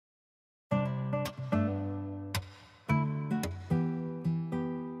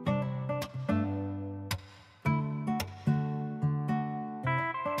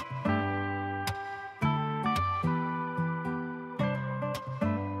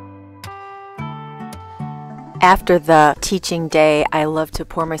After the teaching day, I love to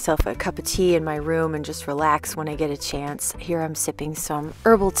pour myself a cup of tea in my room and just relax when I get a chance. Here I'm sipping some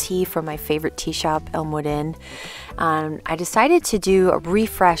herbal tea from my favorite tea shop, Elmwood Inn. I decided to do a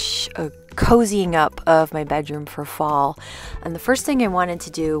refresh, a cozying up of my bedroom for fall. And the first thing I wanted to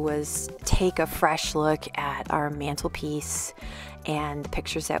do was take a fresh look at our mantelpiece and the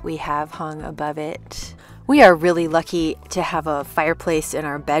pictures that we have hung above it. We are really lucky to have a fireplace in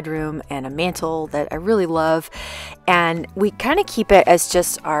our bedroom and a mantle that I really love, and we kind of keep it as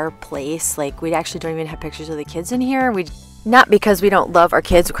just our place. Like, we actually don't even have pictures of the kids in here. Not because we don't love our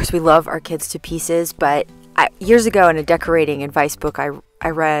kids, of course we love our kids to pieces, but years ago in a decorating advice book I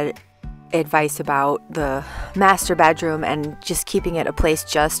read advice about the master bedroom and just keeping it a place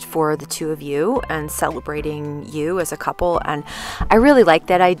just for the two of you and celebrating you as a couple, and I really liked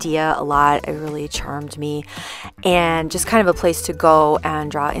that idea a lot. It really charmed me, and just kind of a place to go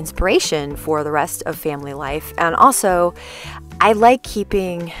and draw inspiration for the rest of family life. And also I like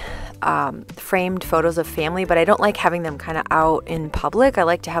keeping framed photos of family, but I don't like having them kind of out in public. I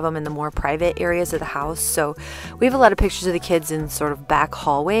like to have them in the more private areas of the house. So we have a lot of pictures of the kids in sort of back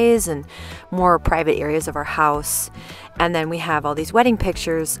hallways and more private areas of our house. And then we have all these wedding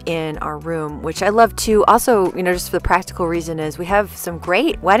pictures in our room, which I love too. Also, just for the practical reason is we have some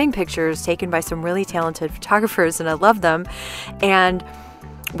great wedding pictures taken by some really talented photographers, and I love them. And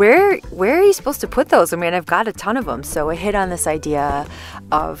where are you supposed to put those? I mean, I've got a ton of them. So I hit on this idea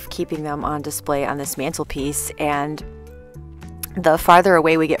of keeping them on display on this mantelpiece. And the farther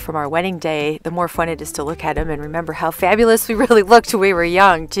away we get from our wedding day, the more fun it is to look at them and remember how fabulous we really looked when we were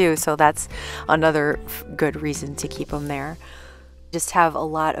young too. So that's another good reason to keep them there. Just have a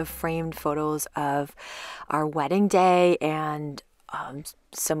lot of framed photos of our wedding day and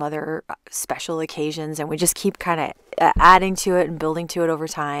some other special occasions, and we just keep kind of adding to it and building to it over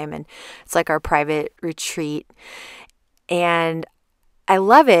time, and it's like our private retreat. And I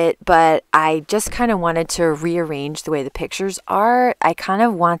love it, but I just kind of wanted to rearrange the way the pictures are. I kind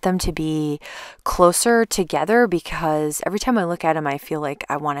of want them to be closer together because every time I look at them, I feel like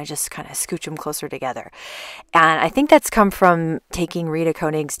I want to just kind of scooch them closer together. And I think that's come from taking Rita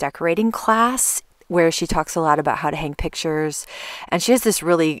Konig's decorating class, where she talks a lot about how to hang pictures. And she has this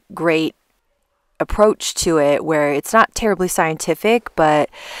really great approach to it where it's not terribly scientific, but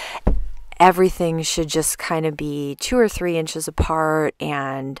everything should just kind of be 2 or 3 inches apart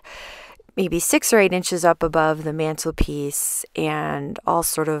and maybe 6 or 8 inches up above the mantelpiece, and all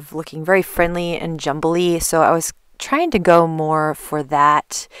sort of looking very friendly and jumbly. So I was trying to go more for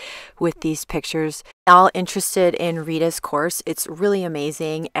that with these pictures. All interested in Rita's course, it's really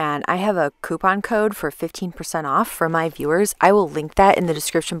amazing, and I have a coupon code for 15% off for my viewers. I will link that in the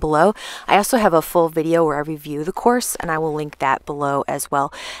description below. I also have a full video where I review the course, and I will link that below as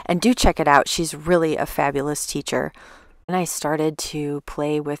well. And do check it out. She's really a fabulous teacher. And I started to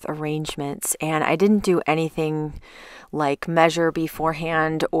play with arrangements, and I didn't do anything like measure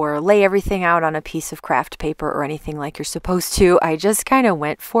beforehand or lay everything out on a piece of craft paper or anything like you're supposed to. I just kind of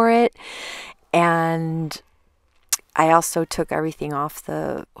went for it, and I also took everything off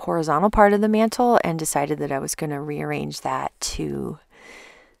the horizontal part of the mantle and decided that I was going to rearrange that too.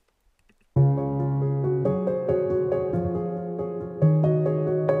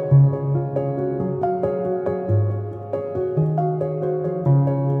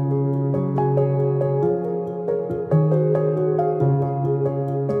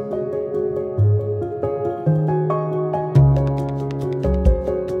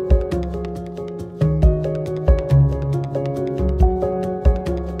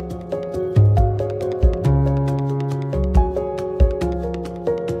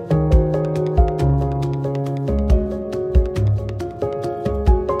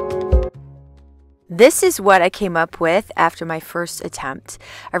 This is what I came up with after my first attempt.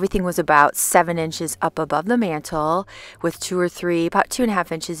 Everything was about 7 inches up above the mantle with 2 or 3, about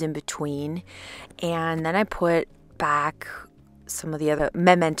 2.5 inches in between. And then I put back some of the other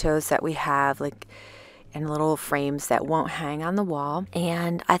mementos that we have, like in little frames that won't hang on the wall.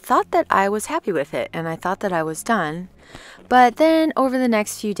 And I thought that I was happy with it, and I thought that I was done. But then over the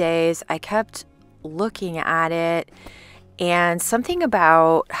next few days, I kept looking at it, and something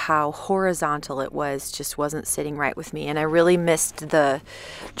about how horizontal it was just wasn't sitting right with me. And I really missed the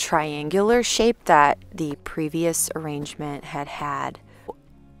triangular shape that the previous arrangement had.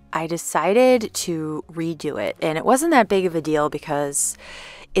 I decided to redo it. And it wasn't that big of a deal because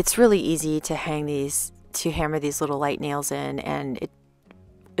it's really easy to hammer these little light nails in, and it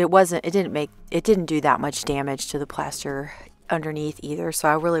didn't do that much damage to the plaster underneath either, so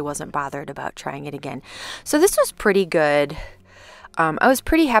I really wasn't bothered about trying it again. So this was pretty good. I was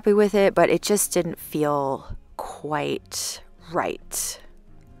pretty happy with it, but it just didn't feel quite right.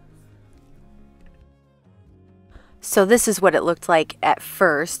 So this is what it looked like at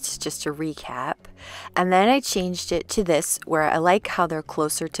first, just to recap. And then I changed it to this, where I like how they're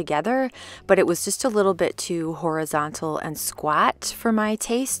closer together, but it was just a little bit too horizontal and squat for my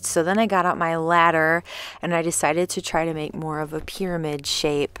taste. So then I got out my ladder and I decided to try to make more of a pyramid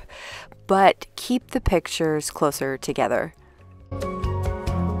shape, but keep the pictures closer together.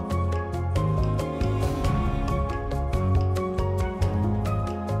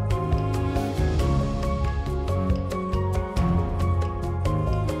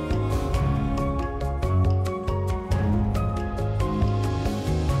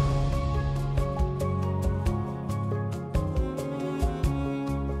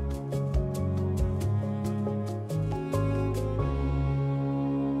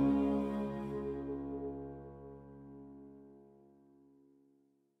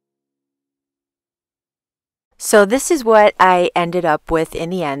 So this is what I ended up with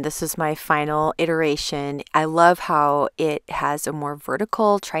in the end. This is my final iteration. I love how it has a more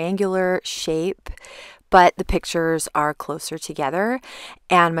vertical, triangular shape, but the pictures are closer together,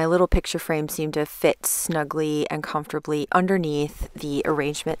 and my little picture frame seemed to fit snugly and comfortably underneath the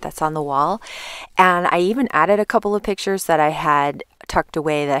arrangement that's on the wall. And I even added a couple of pictures that I had tucked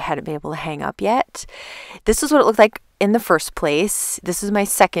away that I hadn't been able to hang up yet. This is what it looked like in the first place. This is my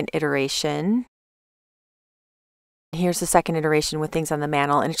second iteration. Here's the second iteration with things on the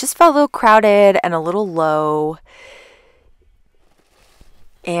mantle, and it just felt a little crowded and a little low,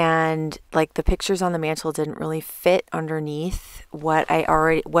 and like the pictures on the mantle didn't really fit underneath what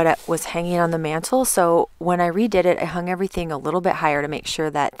was hanging on the mantle. So when I redid it, I hung everything a little bit higher to make sure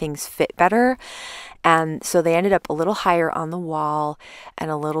that things fit better, and so they ended up a little higher on the wall and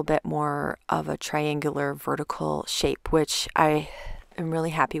a little bit more of a triangular vertical shape, which I'm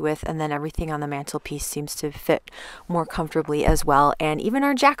really happy with. And then everything on the mantelpiece seems to fit more comfortably as well, and even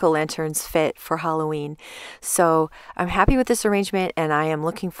our jack-o'-lanterns fit for Halloween. So I'm happy with this arrangement, and I am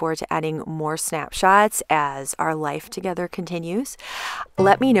looking forward to adding more snapshots as our life together continues.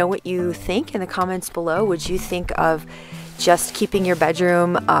 Let me know what you think in the comments below. Would you think of just keeping your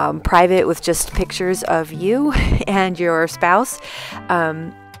bedroom private with just pictures of you and your spouse?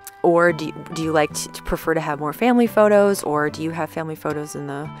 Or do you like to prefer to have more family photos, or do you have family photos in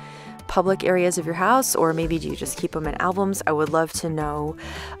the public areas of your house, or maybe do you just keep them in albums? I would love to know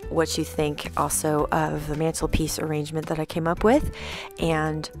what you think also of the mantelpiece arrangement that I came up with,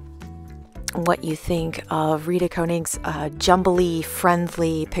 and what you think of Rita Konig's jumbly,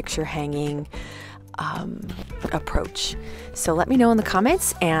 friendly picture hanging approach. So let me know in the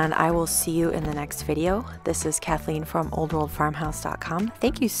comments, and I will see you in the next video. This is Kathleen from oldworldfarmhouse.com.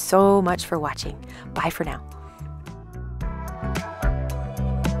 Thank you so much for watching. Bye for now.